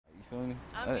feel me?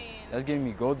 I mean, That's giving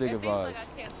me gold digger it seems vibes. like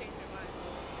I can't change your mind.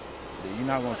 So You're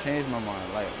not gonna change my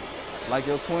mind. Like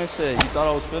your twin said, you thought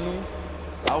I was feeling you.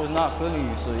 I was not feeling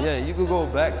you. So yeah, you could go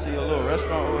back to your little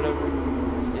restaurant or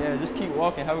whatever. Yeah, just keep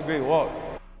walking. Have a great walk.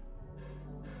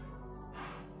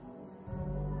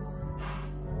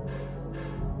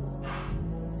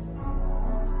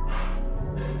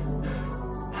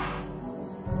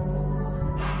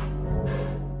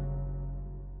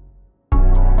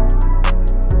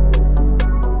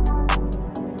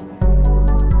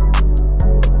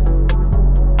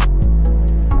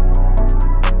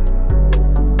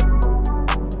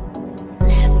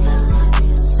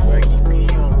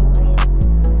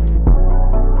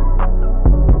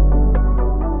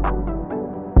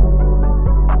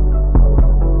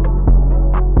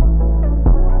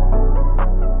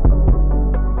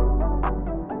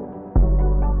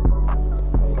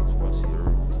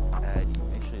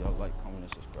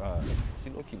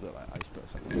 Keep it like ice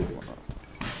press.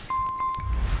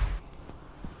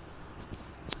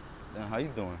 Then how you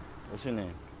doing? What's your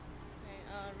name? Hey,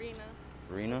 Rena.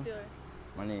 Rena? What's yours?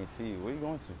 My name is Fee. Where you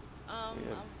going to? I'm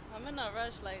in a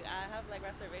rush. Like I have like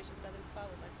reservations at this spot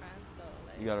with my friends. So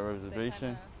like. You got a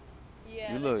reservation?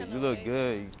 Yeah. You look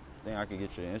good. You think I could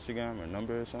get your Instagram or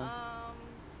number or something? I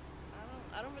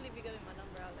don't really be giving my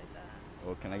number out like that.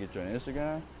 Well, can I get your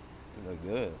Instagram? You look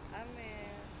good. I mean,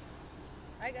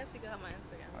 I guess you could have my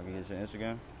Instagram. I can get your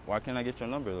Instagram? Why can't I get your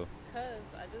number though? Cause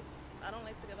I don't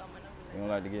like to give out my number. You don't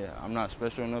like to get? I'm not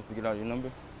special enough to get out your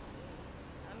number.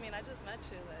 I mean, I just met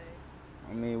you, like.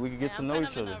 I mean, we could get to know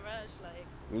each other. I'm in a rush, like.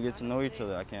 We get to know each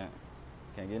other. I can't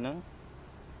get none.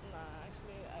 Nah,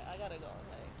 actually, I gotta go.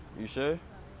 Like. You sure? Yeah.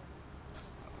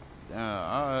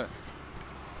 Damn. All right.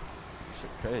 Shit,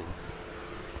 crazy.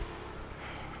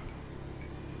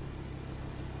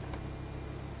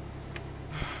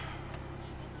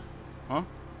 Huh?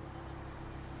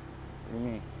 What do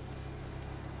you mean?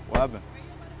 What happened?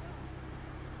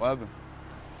 What happened?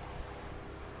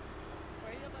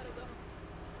 Where are you about to go?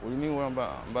 What do you mean? I'm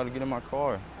about to get in my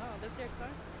car. Oh, this your car?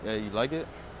 Yeah, you like it?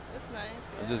 It's nice.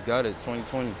 Yeah. I just got it,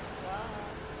 2020. Wow.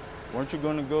 Weren't you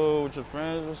gonna go with your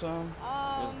friends or something?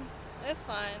 It's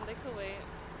fine. They could wait.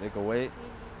 They could wait?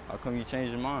 Mm-hmm. How come you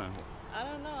changed your mind? I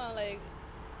don't know. Like,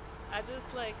 I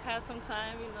just like had some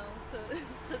time, you know,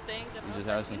 to think. And You just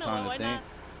had some time to think?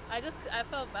 I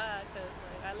felt bad because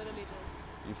like I literally just.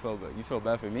 You felt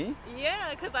bad for me?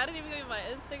 Yeah, because I didn't even give you my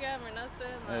Instagram or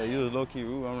nothing. Like, Hey, you was low key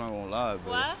rude. I'm not gonna lie,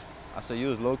 but. What? I said you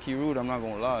was low key rude. I'm not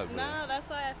gonna lie, bro. No, that's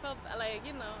why I felt like,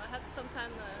 you know, I had some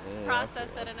time to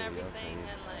process it and everything,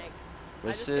 and like I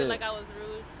just feel like I was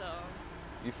rude. So.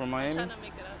 You from Miami? I'm trying to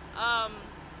make it up.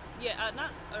 Yeah, not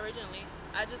originally.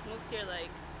 I just moved here like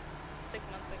 6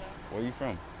 months ago. Where you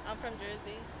from? I'm from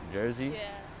Jersey. Jersey?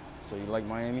 Yeah. So you like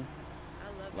Miami? I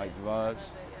love it. Like the vibes? I love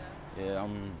it, yeah. Yeah,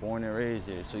 I'm born and raised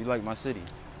here. So you like my city?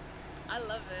 I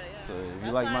love it, yeah. So if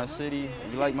you like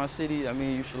my city, I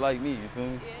mean you should like me, you feel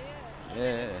me?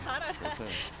 Yeah. For sure.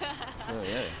 Sure,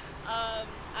 yeah.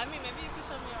 I mean, maybe you could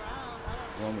show me around. I don't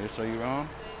know. You want me to show you around?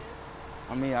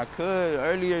 Yeah. I mean, I could.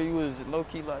 Earlier you was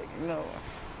low-key like, you know,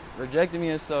 rejecting me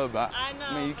and stuff, but I know.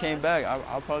 I mean, you came back.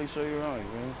 I'll probably show you around, you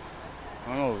feel me?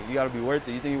 I don't know. You got to be worth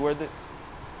it. You think you're worth it?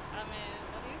 I mean,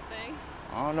 what do you think?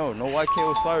 I don't know. No white kid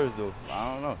with stars, though.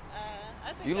 I don't know.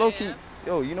 I think You low-key.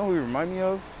 Yo, you know who you remind me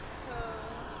of?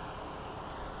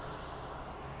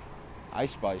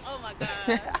 Ice Spice. Oh, my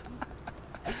God.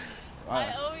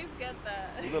 I always get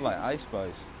that. You look like Ice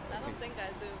Spice. I don't think I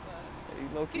do, but You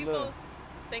low-key people look.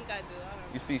 think I do. I don't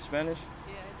know. You speak Spanish?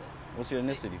 Yeah, I do. What's your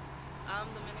ethnicity? I'm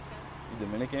Dominican. You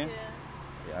Dominican? Yeah.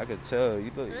 Yeah, I could tell.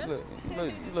 You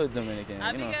look Dominican.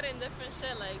 I you be know. getting different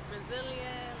shit like Brazilian.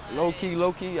 Like,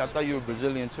 Low key. I thought you were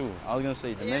Brazilian too. I was gonna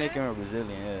say Dominican or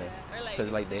Brazilian, Yeah. Or like, cause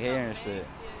like the hair and shit.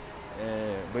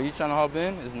 Yeah. But you trying to hop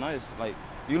in? It's nice. Like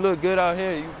you look good out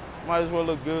here. You might as well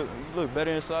look good. You look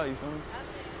better inside. You feel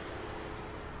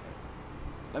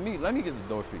me? Let me get the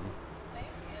door for you. Thank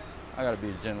you. I gotta be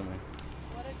a gentleman.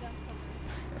 What a gentleman.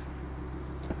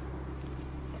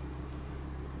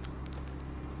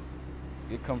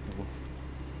 Get comfortable.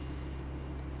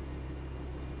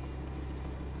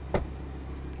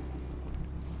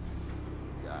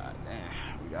 God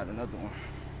damn, we got another one.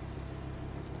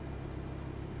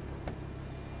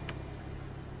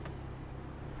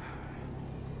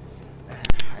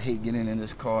 I hate getting in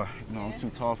this car. You know, I'm too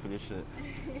tall for this shit.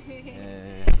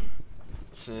 Yeah.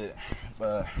 Shit.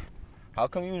 But how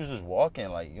come you was just walking?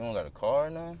 Like, you don't got a car or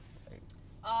nothing? Like,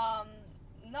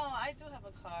 no, I do have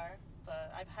a car,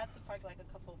 but I've had to park like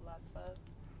a couple blocks up.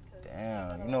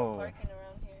 Damn, you know, parking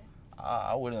around here.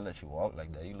 I wouldn't let you walk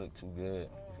like that. You look too good.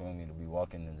 You feel me, to be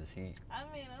walking in this heat. I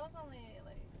mean, it was only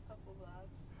like a couple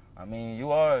blocks. I mean,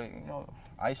 you are, you know,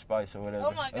 Ice Spice or whatever.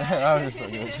 Oh my God. I'm just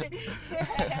fucking with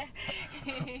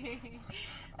you.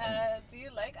 Do you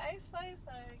like Ice Spice?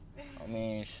 Like... I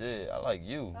mean, shit, I like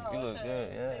you. Oh, you look sure.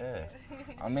 good. Yeah.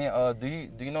 I mean,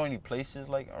 do you know any places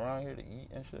like around here to eat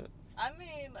and shit? I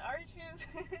mean, aren't you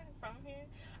from here?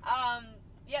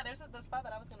 Yeah, there's the spot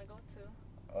that I was gonna go to.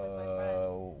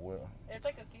 Where? It's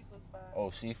like a seafood spot. Oh,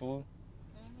 seafood?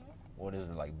 What is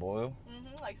it, like boil?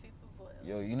 Like seafood boil.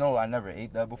 Yo, you know I never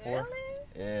ate that before. Really?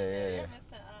 Yeah. You're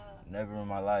missing out. Never in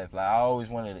my life. Like, I always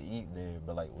wanted to eat there,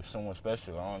 but like with someone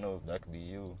special. I don't know if that could be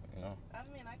you, you know? I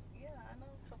mean, I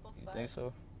know a couple spots. You think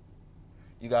so?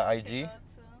 You got IG? Yeah,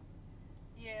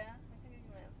 I can give you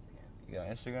my Instagram. You got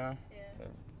Instagram? Yeah.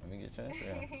 Let me get your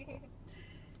Instagram. Yeah.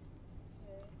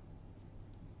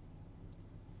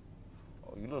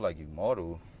 Oh, you look like you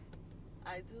model.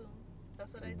 I do.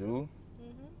 That's what I You do. do?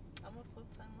 I'm a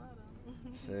full-time model.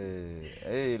 Shit.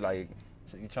 Hey, like,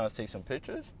 so you trying to take some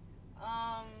pictures?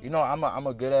 Um, You know, I'm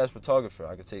a good ass photographer.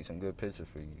 I could take some good pictures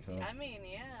for you. You know? I mean,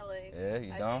 yeah, like. Yeah,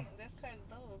 you down? Think this card's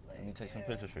dope. Like, Let me take some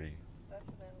pictures for you.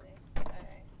 Definitely.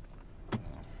 Alright.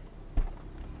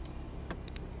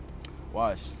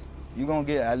 Watch. You gonna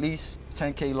get at least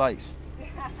 10K likes.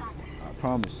 I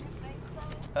promise. You think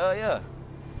so? Hell yeah.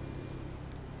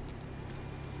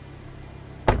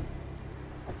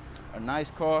 A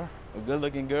nice car, a good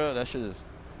looking girl, that's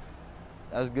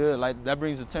good. Like, that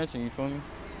brings attention, you feel me?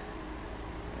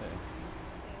 Yeah.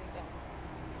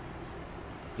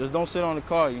 Just don't sit on the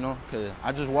car, you know, because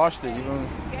I just watched it, you feel me?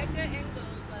 Get good angles,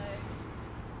 like.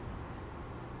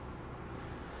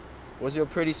 What's your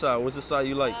pretty side? What's the side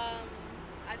you like?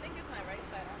 I think it's my right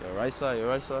side. Your right side, your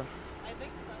right side? I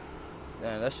think so.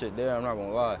 Damn, that shit there, I'm not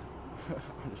gonna lie.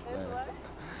 I'm just playing. What?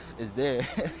 It's there.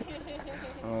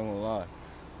 I'm not gonna lie.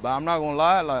 But I'm not gonna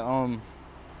lie, like, I'm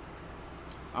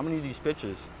gonna need these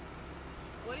pictures.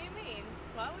 What do you mean?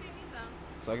 Why would you need them?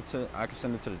 So I can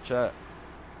send it to the chat.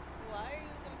 Why are you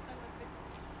gonna send the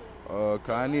pictures to?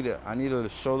 Cause I need to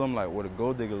show them like what a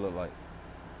gold digger look like.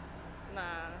 Nah.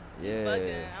 Yeah. You're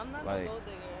bugging. I'm not like, a gold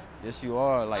digger. Yes, you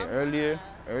are. Like I'm earlier.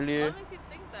 What makes you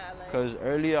think that? Like, Cause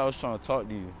earlier I was trying to talk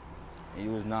to you, and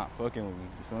you was not fucking with me.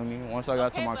 You feel me? Once I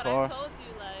got to my car. I told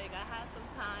you, like, I had some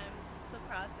time to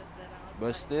process it. But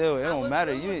like, still, it don't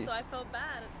matter. Rude, so I felt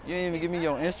bad. You didn't even give me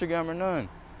your Instagram or none.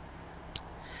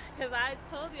 Because I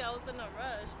told you I was in a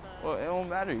rush, but... Well, it don't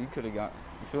matter. You could have got,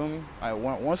 you feel me? Like,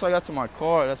 once I got to my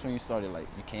car, that's when you started, like,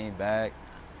 you came back,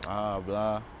 blah,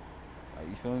 blah. Like,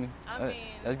 you feel me? I mean...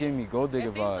 That's giving me gold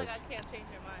digger vibes. vibes. Like I can't change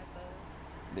your mind, so...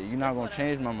 But you're not going to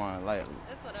change my mind.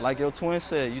 Like your twin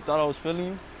said, you thought I was feeling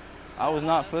you? I was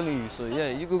not feeling you. So,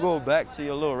 yeah, you could go back to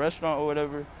your little restaurant or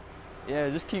whatever. Yeah,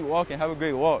 just keep walking. Have a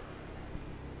great walk.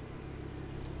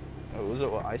 Oh, what's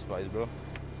up with Ice Spice, bro?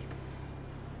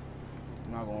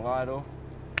 I'm not gonna lie though.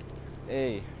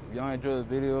 Hey, if y'all enjoyed the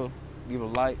video, leave a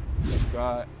like,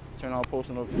 subscribe, turn on post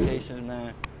notifications,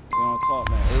 man. We on top,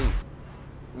 man. Hey,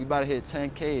 we about to hit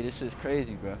 10K. This is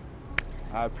crazy, bro.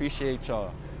 I appreciate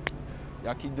y'all.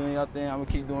 Y'all keep doing y'all thing. I'm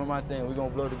gonna keep doing my thing. We gonna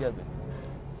blow together.